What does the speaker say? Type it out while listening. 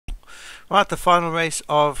Right, the final race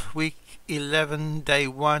of week 11, day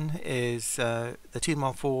 1 is the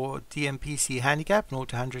 2x4 DMPC Handicap, 0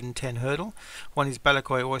 to 110 hurdle. One is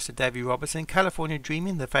Balakoy Oyster, Davey Robertson, California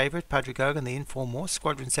Dreaming, the favourite, Patrick Hogan, the inform horse,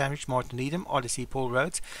 Squadron Sandwich, Martin Needham, Odyssey, Paul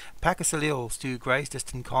Rhodes, Packer Salil, Stu Gray's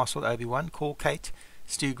Distant Castle, Obi-Wan, Call Kate,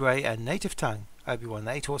 Stu Gray, and Native Tongue, Obi-Wan,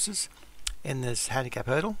 the 8 horses in this handicap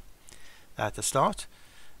hurdle at the start,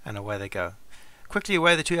 and away they go. Quickly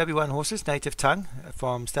away the two Obi-Wan horses, Native Tongue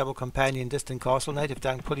from Stable Companion, Distant Castle. Native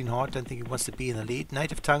Tongue pulling hard, don't think he wants to be in the lead.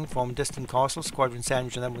 Native Tongue from Distant Castle, Squadron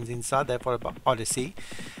Sandwich, and that one's inside. They're followed by Odyssey.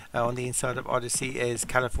 On the inside of Odyssey is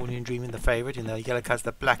Californian Dreaming, the favourite. In the yellow colours,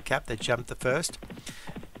 the black cap, they jumped the first.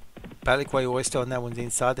 Balakoy Oyster on that one's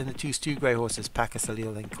inside. Then the two Stu Grey horses, Packer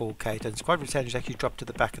Salil and Call Kate. And Squadron Sandwich actually dropped to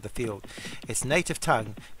the back of the field. It's Native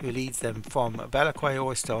Tongue who leads them from Balakoy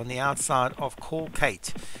Oyster on the outside of Call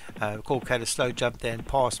Kate. Call Kate a slow jump then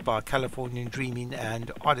passed by Californian Dreaming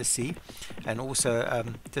and Odyssey, and also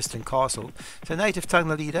Distant Castle. So Native Tongue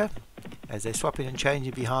the leader, as they're swapping and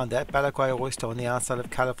changing behind that. Balakoy Oyster on the outside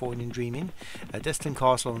of Californian Dreaming, Distant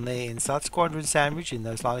Castle on their inside. Squadron Sandwich in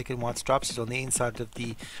those lilac and white stripes is on the inside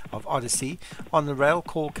of Odyssey. On the rail,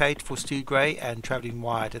 Call Kate for Stu Gray, and travelling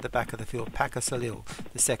wide at the back of the field, Packer Salil,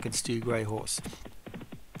 the second Stu Gray horse.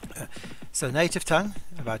 So Native Tongue,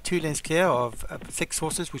 about 2 lengths clear of 6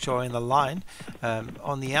 horses which are in the line.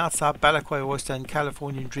 On the outside, Balakoy Oyster and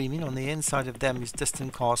Californian Dreaming. On the inside of them is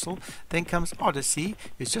Distant Castle. Then comes Odyssey,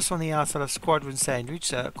 who's just on the outside of Squadron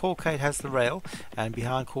Sandwich. Call Kate has the rail, and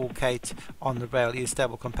behind Call Kate on the rail is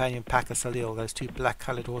Stable Companion Packer Salil, those two black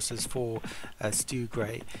coloured horses for Stu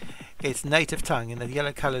Gray. It's Native Tongue in the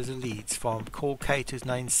yellow colours of leads from Call Kate, who's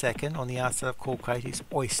named second. On the outside of Call Kate is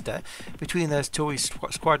Oyster. Between those two is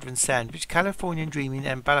Squadron Sandwich. Californian Dreaming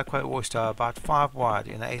and Balakoy Oyster are about 5 wide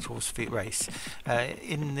in an 8-horse race.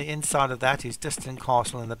 In the inside of that is Distant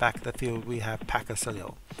Castle. In the back of the field we have Packer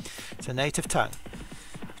Salil. So Native Tongue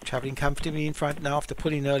travelling comfortably in front now after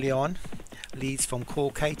pulling early on. Leads from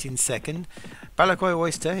Call Kate in second. Balakoy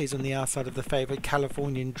Oyster is on the outside of the favourite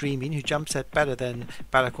Californian Dreaming, who jumps at better than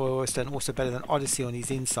Balakoy Oyster and also better than Odyssey on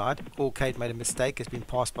his inside. Call Kate made a mistake, has been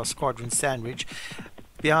passed by Squadron Sandwich.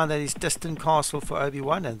 Behind that is Distant Castle for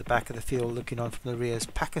Obi-Wan, and the back of the field looking on from the rear is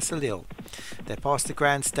Packer Salil. They're past the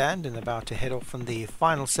grandstand and about to head off from the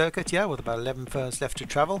final circuit here with about 11 furlongs left to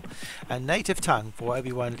travel. And Native Tongue for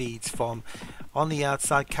Obi-Wan leads from on the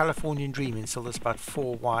outside Californian Dreaming, so there's about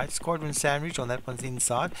 4 wide. Squadron Sandwich on that one's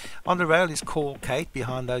inside. On the rail is Call Kate,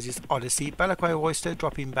 behind those is Odyssey. Balakoy Oyster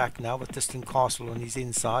dropping back now with Distant Castle on his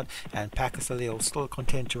inside, and Packer Salil still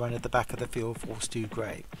content to run at the back of the field for Stu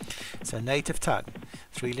Gray. So Native Tongue,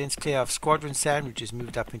 3 lengths clear of Squadron Sandwich, is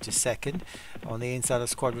moved up into second. On the inside of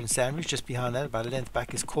Squadron Sandwich, just behind that, about a length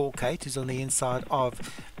back, is Call Kate, who's on the inside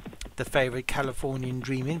of the favourite Californian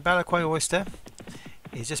Dreaming. Balakoy Oyster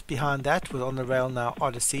is just behind that, with on the rail now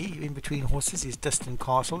Odyssey. In between horses is Distant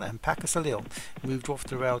Castle, and Packer Salil moved off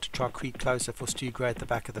the rail to try to creep closer for Stu Gray at the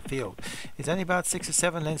back of the field. It's only about 6 or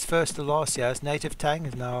 7 lengths first to last year, as Native Tongue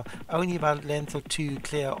is now only about a length or 2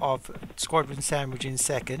 clear of Squadron Sandwich in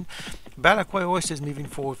second. Balakoy Oyster is moving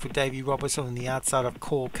forward for Davey Robertson on the outside of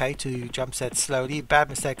Call Kate, who jumps out slowly. Bad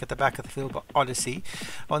mistake at the back of the field by Odyssey.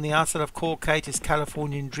 On the outside of Call Kate is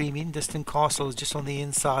Californian Dreaming. Distant Castle is just on the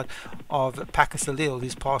inside of Packer Salil,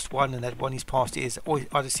 who's past one, and that one he's past is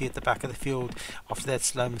Odyssey at the back of the field after that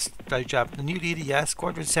slow jump. The new leader, yeah,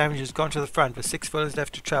 Squadron Sandwich, has gone to the front with 6 furlongs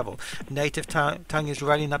left to travel. Native Tongue is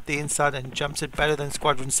running up the inside and jumps it better than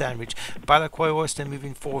Squadron Sandwich. Balakoy Oyster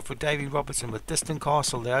moving forward for Davey Robertson with Distant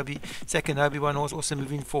Castle. The second Obi-Wan horse also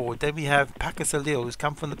moving forward. Then we have Packer Salil, who's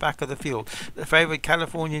come from the back of the field. The favourite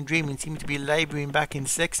Californian Dreaming seems to be labouring back in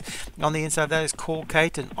 6th. On the inside of that is Call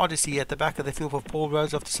Kate and Odyssey at the back of the field for Paul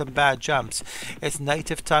Rhodes after some bad jumps. It's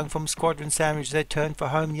Native Tongue from Squadron Sandwich. They turn for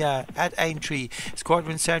home here at Aintree.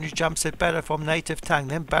 Squadron Sandwich jumps it better from Native Tongue.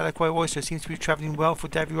 Then Balakoy Oyster seems to be travelling well for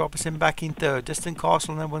Davey Robertson back in 3rd. Distant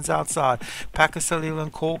Castle, no one's outside. Packer Salil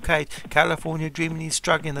and Call Kate. California Dreaming is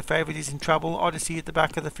struggling. The favourite is in trouble. Odyssey at the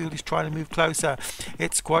back of the field is trying to move closer.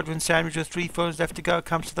 It's Squadron Sandwich with 3 furlongs left to go.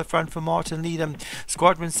 Comes to the front for Martin Needham.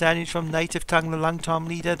 Squadron Sandwich from Native Tongue, the long-time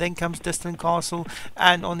leader. Then comes Distant Castle,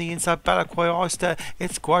 and on the inside Balakoy Oyster.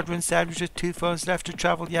 It's Squadron Sandwich with 2 furlongs left to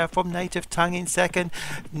travel. Yeah, from Native Tongue in second.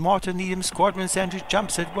 Martin Needham, Squadron Sandwich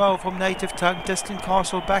jumps it well from Native Tongue. Distant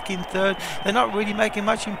Castle back in 3rd. They're not really making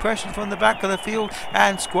much impression from the back of the field,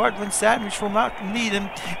 and Squadron Sandwich from Martin Needham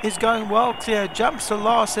is going well clear. Jumps to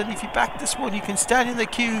last, and if you back this one, you can stand in the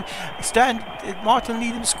queue. Martin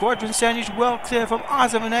Needham, Squadron Sandwich well clear from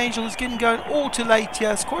Eyes of an Angel, is getting going all too late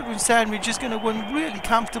here. Squadron Sandwich is going to win really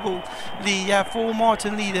comfortably for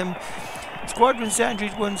Martin Needham. Squadron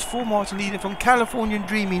Sandridge wins 4 Martin leader from Californian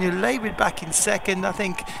Dreaming, who laboured back in second. I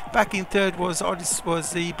think back in third was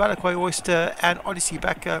the Balakwai Oyster and Odyssey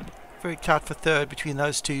back very tight for third between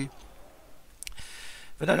those two.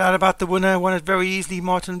 But no doubt about the winner, won it very easily.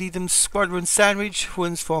 Martin Leatham's Squadron Sandwich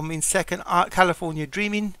wins from in second California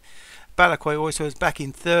Dreaming. Balakwai Oyster was back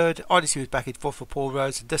in third. Odyssey was back in fourth for Paul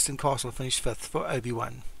Rose. Distant Castle finished fifth for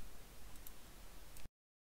Obi-Wan.